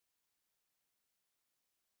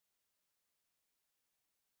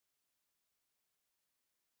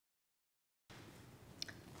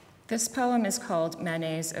This poem is called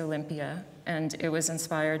Manet's Olympia, and it was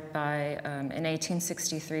inspired by an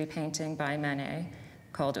 1863 painting by Manet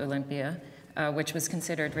called Olympia, which was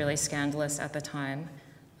considered really scandalous at the time.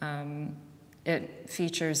 It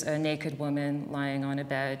features a naked woman lying on a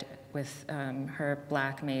bed with her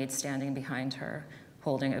black maid standing behind her,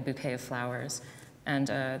 holding a bouquet of flowers. And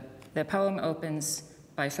the poem opens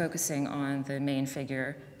by focusing on the main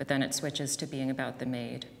figure, but then it switches to being about the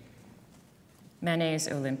maid. Manet's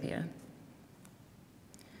Olympia.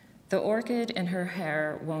 The orchid in her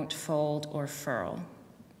hair won't fold or furl.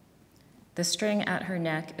 The string at her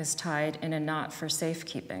neck is tied in a knot for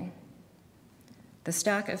safekeeping. The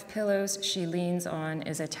stack of pillows she leans on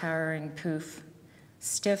is a towering poof,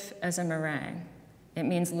 stiff as a meringue. It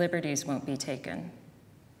means liberties won't be taken.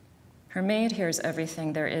 Her maid hears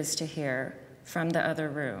everything there is to hear from the other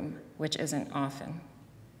room, which isn't often.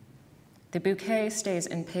 The bouquet stays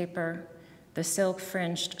in paper. The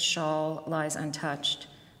silk-fringed shawl lies untouched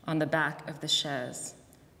on the back of the chaise.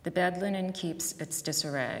 The bed linen keeps its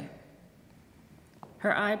disarray.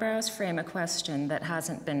 Her eyebrows frame a question that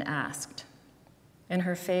hasn't been asked. In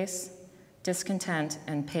her face, discontent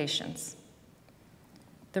and patience.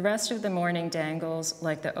 The rest of the morning dangles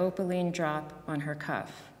like the opaline drop on her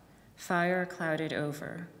cuff, fire clouded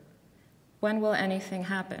over. When will anything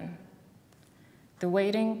happen? The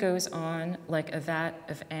waiting goes on like a vat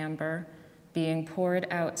of amber being poured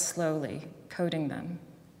out slowly, coating them.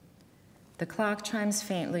 The clock chimes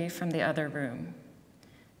faintly from the other room.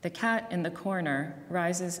 The cat in the corner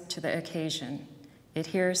rises to the occasion. It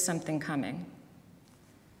hears something coming.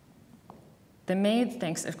 The maid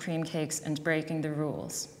thinks of cream cakes and breaking the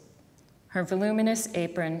rules. Her voluminous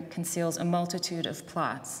apron conceals a multitude of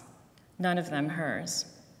plots, none of them hers.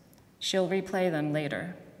 She'll replay them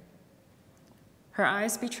later. Her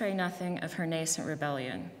eyes betray nothing of her nascent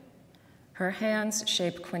rebellion. Her hands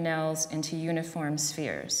shape quenelles into uniform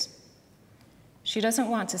spheres. She doesn't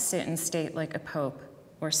want to sit in state like a pope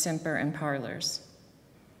or simper in parlors.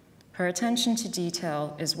 Her attention to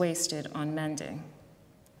detail is wasted on mending.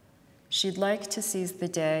 She'd like to seize the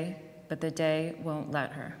day, but the day won't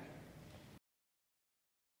let her.